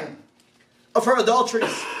wine of her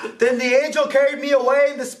adulteries. Then the angel carried me away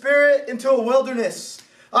in the spirit into a wilderness.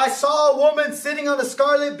 I saw a woman sitting on a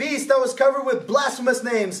scarlet beast that was covered with blasphemous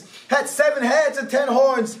names, had 7 heads and 10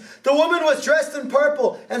 horns. The woman was dressed in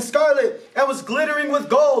purple and scarlet and was glittering with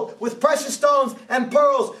gold, with precious stones and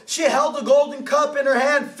pearls. She held a golden cup in her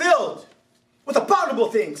hand filled with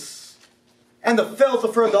abominable things and the filth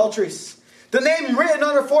of her adulteries. The name written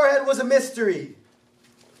on her forehead was a mystery.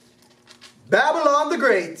 Babylon the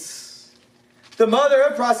Great, the mother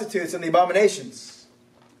of prostitutes and the abominations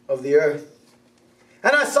of the earth.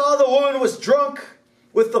 And I saw the woman was drunk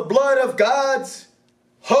with the blood of God's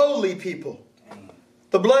holy people,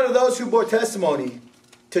 the blood of those who bore testimony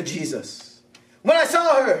to Jesus. When I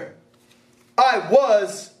saw her, I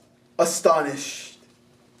was astonished.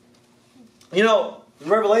 You know,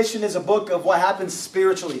 Revelation is a book of what happens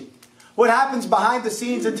spiritually, what happens behind the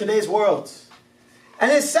scenes in today's world.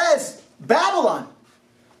 And it says, Babylon,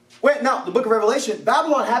 Wait, now, the book of Revelation,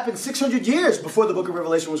 Babylon happened 600 years before the book of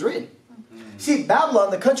Revelation was written. See,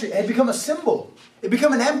 Babylon, the country, had become a symbol. It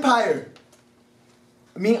became an empire.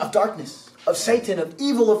 Meaning of darkness, of Satan, of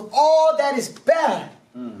evil, of all that is bad.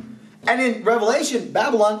 And in Revelation,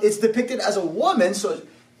 Babylon is depicted as a woman. So,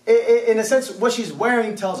 in a sense, what she's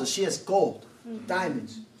wearing tells us she has gold,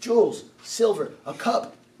 diamonds, jewels, silver, a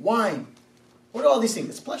cup, wine. What are all these things?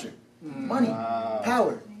 It's pleasure, money,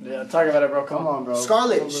 power. Yeah, talk about it, bro. Come on, bro.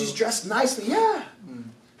 Scarlet, she's dressed nicely. Yeah.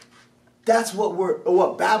 That's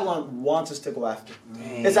what Babylon wants us to go after.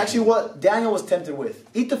 It's actually what Daniel was tempted with.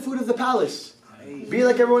 Eat the food of the palace. Be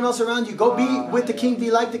like everyone else around you. Go be with the king. Be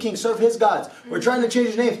like the king. Serve his gods. We're trying to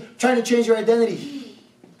change your names. Trying to change your identity.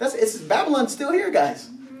 It's Babylon's still here, guys.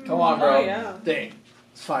 Come on, bro. Oh, yeah. Dang.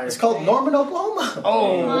 It's fire. It's called Norman, Oklahoma.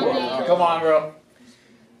 Oh, come on, bro.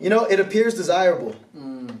 You know, it appears desirable.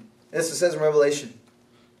 This it says in Revelation.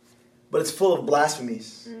 But it's full of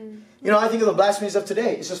blasphemies. You know, I think of the blasphemies of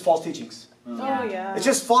today. It's just false teachings. Oh, yeah. It's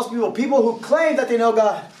just false people. People who claim that they know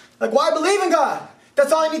God. Like, why believe in God?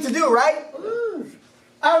 That's all I need to do, right?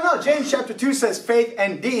 I don't know. James chapter 2 says faith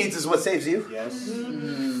and deeds is what saves you. Yes.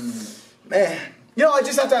 Man. You know, I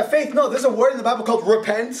just have to have faith. No, there's a word in the Bible called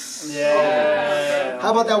repent. Yeah.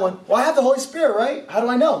 How about that one? Well, I have the Holy Spirit, right? How do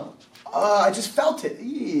I know? I just felt it.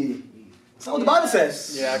 That's not what the Bible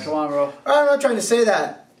says. Yeah, come on, bro. I'm not trying to say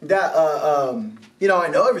that you know, I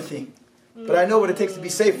know everything. But I know what it takes to be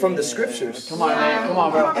saved from the scriptures. Come on, man. Come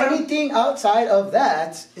on, bro. Anything outside of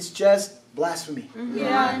that is just blasphemy.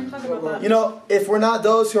 Yeah. Talk about that. You know, if we're not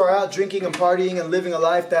those who are out drinking and partying and living a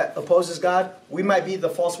life that opposes God, we might be the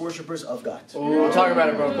false worshipers of God. Ooh, talk about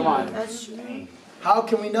it, bro. Come on. That's true. How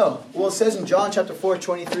can we know? Well, it says in John chapter 4,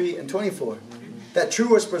 23 and 24, that true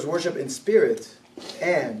worshipers worship in spirit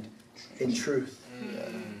and in truth.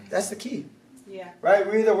 That's the key. Yeah. Right?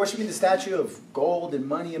 We're either worshiping the statue of gold and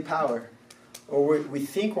money and power, or we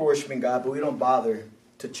think we're worshiping God, but we don't bother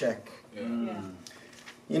to check. Yeah.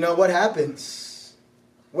 You know, what happens?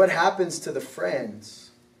 What happens to the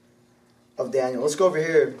friends of Daniel? Let's go over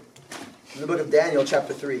here in the book of Daniel,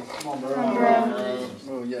 chapter 3. Come on, bro.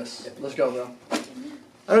 Oh, yes. Let's go, bro. I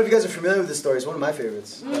don't know if you guys are familiar with this story. It's one of my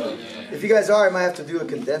favorites. If you guys are, I might have to do a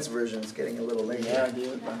condensed version. It's getting a little late. Yeah,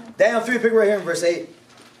 dude. Daniel 3, pick right here in verse 8.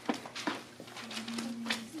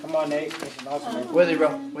 Come on, Nate. This is awesome, man. With you,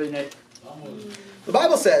 bro. With you, Nate. The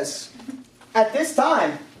Bible says, at this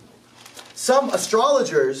time, some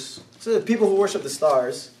astrologers, so the people who worship the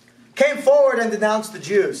stars, came forward and denounced the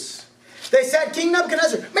Jews. They said, King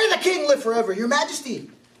Nebuchadnezzar, may the king live forever, your majesty.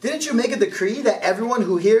 Didn't you make a decree that everyone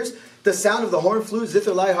who hears the sound of the horn, flute,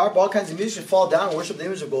 zither, lyre, harp, all kinds of music should fall down and worship the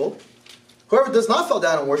image of gold? Whoever does not fall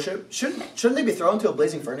down and worship, shouldn't they be thrown into a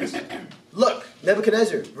blazing furnace? Look,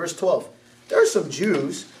 Nebuchadnezzar, verse 12. There are some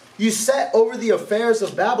Jews you set over the affairs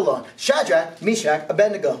of Babylon, Shadrach, Meshach,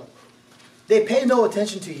 Abednego. They pay no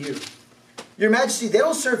attention to you. Your majesty, they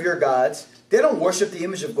don't serve your gods. They don't worship the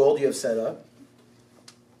image of gold you have set up.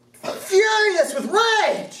 Furious with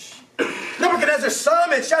rage, Nebuchadnezzar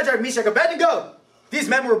summoned Shadrach, Meshach, Abednego. These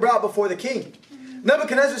men were brought before the king.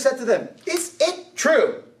 Nebuchadnezzar said to them, is it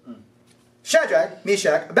true? Shadrach,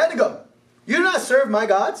 Meshach, Abednego, you do not serve my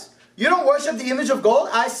gods? You don't worship the image of gold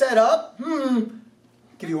I set up?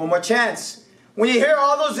 Give you one more chance. When you hear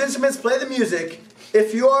all those instruments play the music,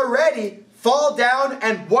 if you are ready, fall down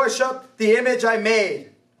and worship the image I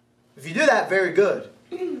made. If you do that, very good.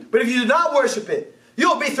 But if you do not worship it, you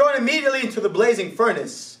will be thrown immediately into the blazing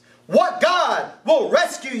furnace. What God will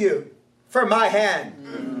rescue you from my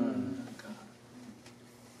hand?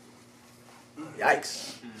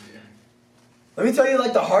 Yikes. Let me tell you,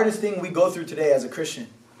 like, the hardest thing we go through today as a Christian.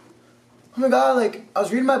 Oh my God, like, I was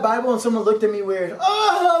reading my Bible and someone looked at me weird.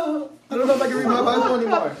 Oh, I don't know if I can read my Bible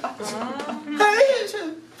anymore.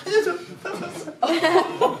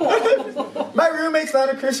 My roommate's not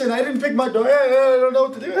a Christian. I didn't pick my door. I don't know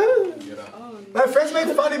what to do. My friends made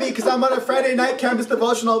fun of me because I'm on a Friday night campus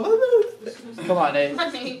devotional. Come on, Nate.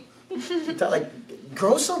 Honey. Like,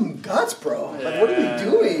 grow some guts, bro. Like, what are we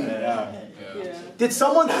doing? Yeah. Did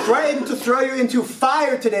someone threaten to throw you into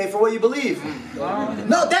fire today for what you believe?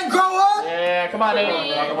 No, then grow up. Yeah, come on,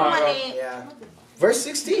 Nate. Come on, bro. Yeah. Verse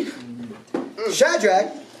 16.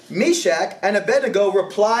 Shadrach, Meshach, and Abednego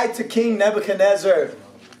replied to King Nebuchadnezzar.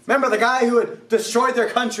 Remember the guy who had destroyed their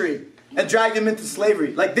country and dragged him into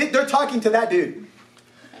slavery. Like, they're talking to that dude.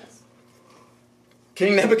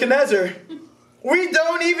 King Nebuchadnezzar, we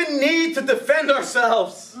don't even need to defend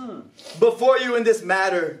ourselves before you in this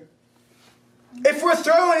matter. If we're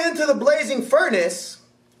thrown into the blazing furnace,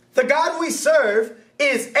 the God we serve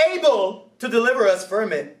is able to deliver us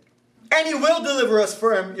from it. And he will deliver us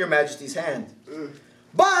from your majesty's hand.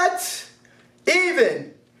 But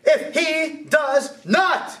even if he does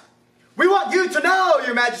not, we want you to know,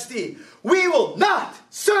 your majesty, we will not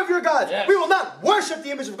serve your gods. Yes. We will not worship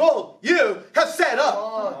the image of gold you have set up.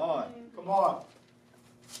 Come on.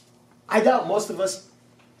 I doubt most of us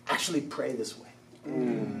actually pray this way.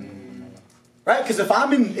 Right? Because if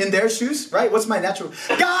I'm in their shoes, right, what's my natural?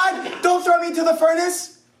 God, don't throw me into the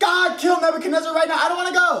furnace. God, kill Nebuchadnezzar right now. I don't want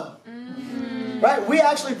to go. Right? We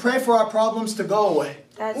actually pray for our problems to go away.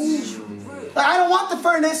 That's true. Like, I don't want the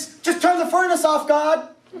furnace. Just turn the furnace off, God.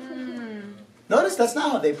 Notice that's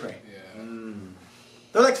not how they pray.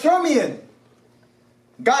 They're like, throw me in.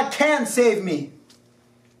 God can save me.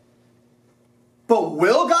 But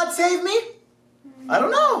will God save me? I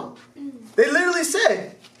don't know. They literally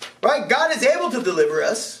say, right, God is able to deliver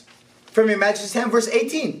us from your majesty's hand, verse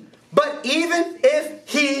 18. But even if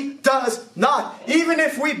he does not, even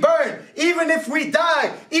if we burn, even if we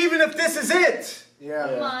die, even if this is it,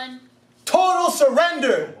 Come on. total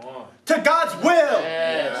surrender to God's will,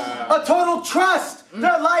 a total trust.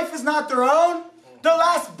 Their life is not their own. Their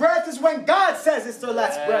last breath is when God says it's their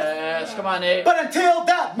last breath. Yes, come on, Nate. But until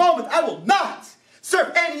that moment, I will not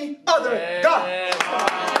serve any other God.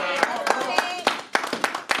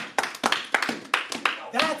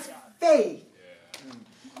 That's faith.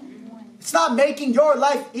 It's not making your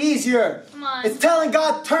life easier. Come on. It's telling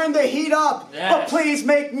God, turn the heat up, but please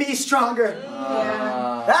make me stronger.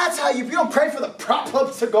 That's how you don't pray for the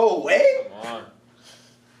problems to go away.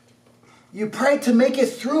 You pray to make it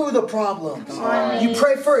through the problems. You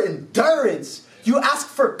pray for endurance. You ask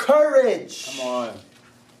for courage. Come on.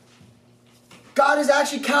 God is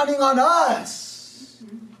actually counting on us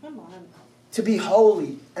to be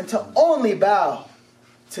holy and to only bow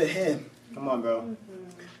to Him. Come on, bro.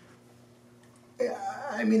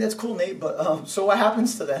 I mean, that's cool, Nate, but so what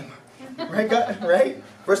happens to them? Right, God? Right?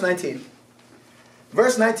 Verse 19.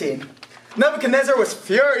 Verse 19. Nebuchadnezzar was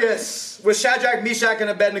furious with Shadrach, Meshach, and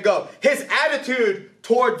Abednego. His attitude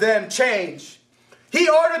toward them changed. He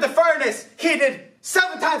ordered the furnace heated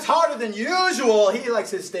 7 times harder than usual. He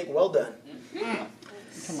likes his steak well done.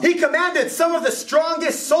 He commanded some of the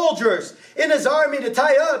strongest soldiers in his army to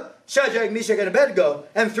tie up Shadrach, Meshach, and Abednego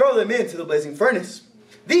and throw them into the blazing furnace.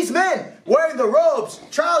 These men, wearing the robes,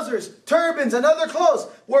 trousers, turbans, and other clothes,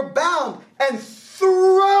 were bound and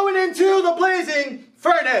thrown into the blazing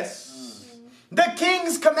furnace. The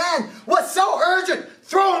king's command was so urgent.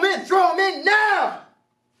 Throw them in now.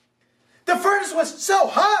 The furnace was so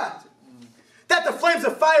hot that the flames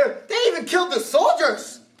of fire, they even killed the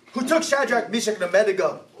soldiers who took Shadrach, Meshach, and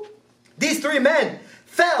Abednego. These 3 men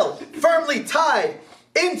fell firmly tied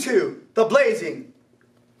into the blazing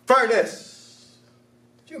furnace.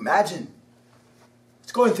 Can you imagine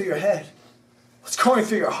what's going through your head? What's going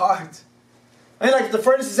through your heart? I mean, like, if the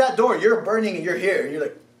furnace is that door, you're burning and you're here. And you're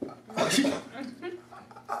like,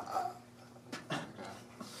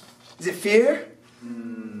 is it fear?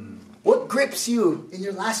 What grips you in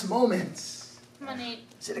your last moments? Come on, Nate.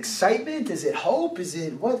 Is it excitement? Is it hope? Is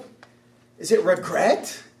it what? Is it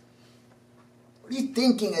regret? What are you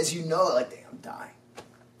thinking as you know, like, damn, I'm dying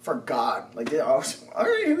for God? Like, all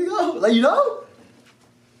right, here we go. Like, you know?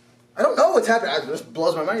 I don't know what's happening. It just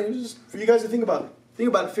blows my mind. It's just for you guys to think about it. Think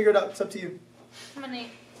about it. Figure it out. It's up to you. Come on, Nate.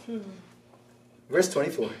 Verse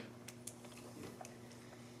 24.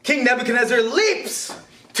 King Nebuchadnezzar leaps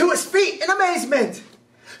to his feet in amazement.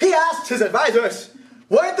 He asked his advisors,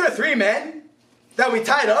 weren't there 3 men that we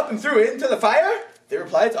tied up and threw into the fire? They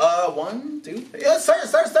replied, 1, 2, 3. Yeah,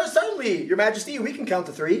 certainly, your majesty, we can count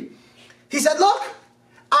to 3. He said, look,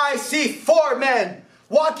 I see 4 men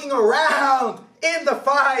walking around in the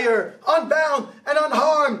fire, unbound and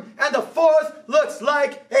unharmed, and the 4th looks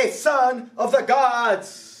like a son of the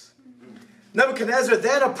gods. Nebuchadnezzar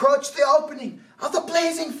then approached the opening of the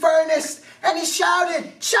blazing furnace, and he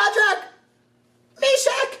shouted, Shadrach,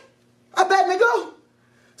 Meshach, Abednego,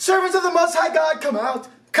 servants of the Most High God, come out,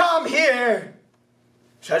 come here.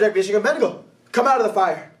 Shadrach, Meshach, and Abednego, come out of the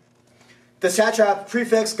fire. The satraps,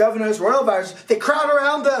 prefects, governors, royal advisors, they crowd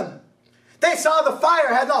around them. They saw the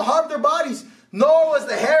fire had not harmed their bodies, nor was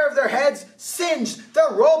the hair of their heads singed.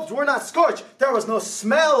 Their robes were not scorched. There was no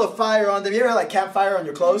smell of fire on them. You ever had like campfire on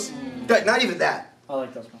your clothes? Like, not even that. I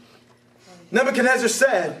like that one. Nebuchadnezzar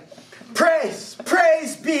said, praise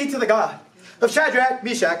be to the God of Shadrach,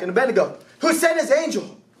 Meshach, and Abednego, who sent his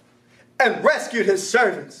angel and rescued his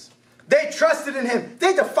servants. They trusted in him.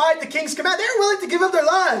 They defied the king's command. They were willing to give up their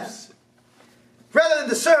lives rather than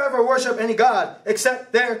to serve or worship any God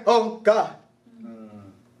except their own God.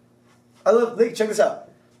 Check this out.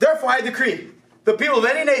 Therefore I decree, the people of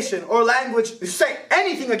any nation or language who say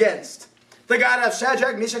anything against the God of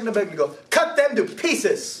Shadrach, Meshach, and Abednego, cut them to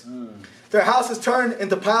pieces. Their houses turned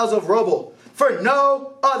into piles of rubble. For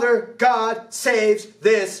no other God saves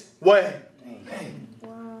this way.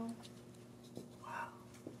 Wow.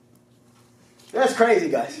 That's crazy,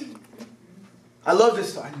 guys. I love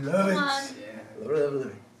this story. I love it. Come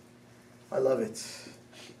on. I love it.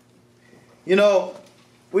 You know,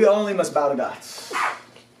 we only must bow to God.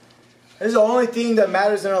 This is the only thing that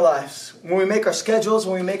matters in our lives. When we make our schedules,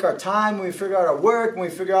 when we make our time, when we figure out our work, when we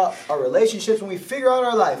figure out our relationships, when we figure out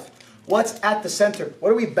our life, what's at the center?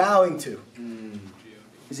 What are we bowing to?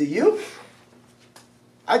 Is it you?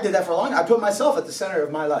 I did that for a long time. I put myself at the center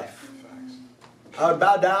of my life. I would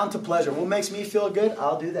bow down to pleasure. What makes me feel good?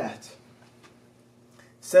 I'll do that.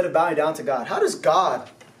 Instead of bowing down to God. How does God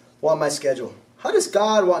want my schedule? How does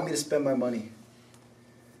God want me to spend my money?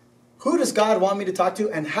 Who does God want me to talk to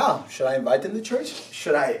and how? Should I invite them to church?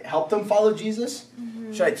 Should I help them follow Jesus?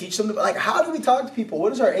 Should I teach them? Like, how do we talk to people?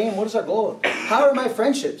 What is our aim? What is our goal? How are my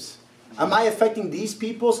friendships? Am I affecting these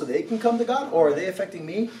people so they can come to God? Or are they affecting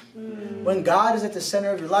me? When God is at the center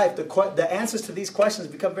of your life, the answers to these questions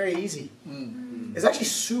become very easy. It's actually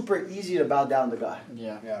super easy to bow down to God.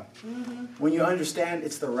 Yeah. When you understand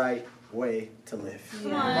it's the right way to live.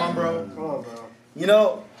 Come Come on, on. bro. Come on, bro. You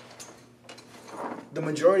know, the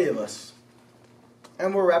majority of us,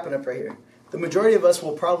 and we're wrapping up right here, the majority of us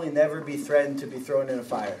will probably never be threatened to be thrown in a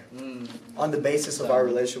fire on the basis of our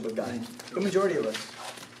relationship with God. The majority of us.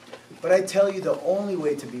 But I tell you, the only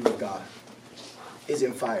way to be with God is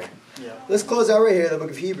in fire. Yeah. Let's close out right here, the book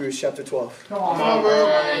of Hebrews, chapter 12. Come on,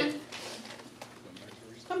 bro.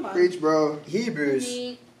 Come on. Preach, bro. Hebrews,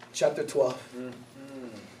 Me. chapter 12.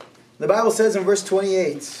 The Bible says in verse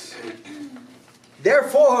 28,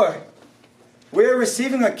 therefore, we are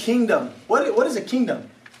receiving a kingdom. What is a kingdom?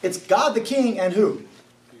 It's God the King and who?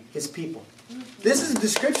 His people. This is a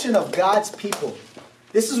description of God's people.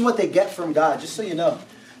 This is what they get from God, just so you know.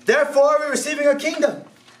 Therefore, we're receiving a kingdom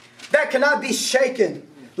that cannot be shaken.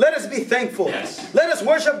 Let us be thankful. Yes. Let us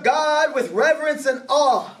worship God with reverence and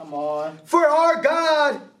awe. Come on. For our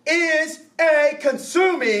God is a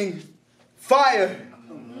consuming fire.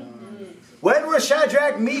 When were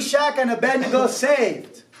Shadrach, Meshach, and Abednego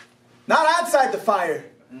saved? Not outside the fire.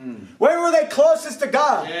 Where were they closest to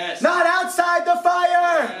God? Yes. Not outside the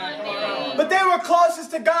fire. But they were closest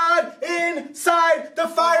to God inside the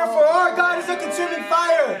fire. For our God is a consuming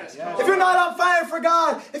fire. If you're not on fire for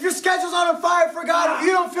God, if your schedule's not on fire for God, if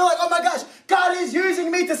you don't feel like, oh my gosh, God is using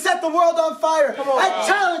me to set the world on fire, I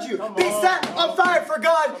challenge you, be set on fire for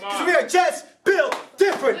God, because we are just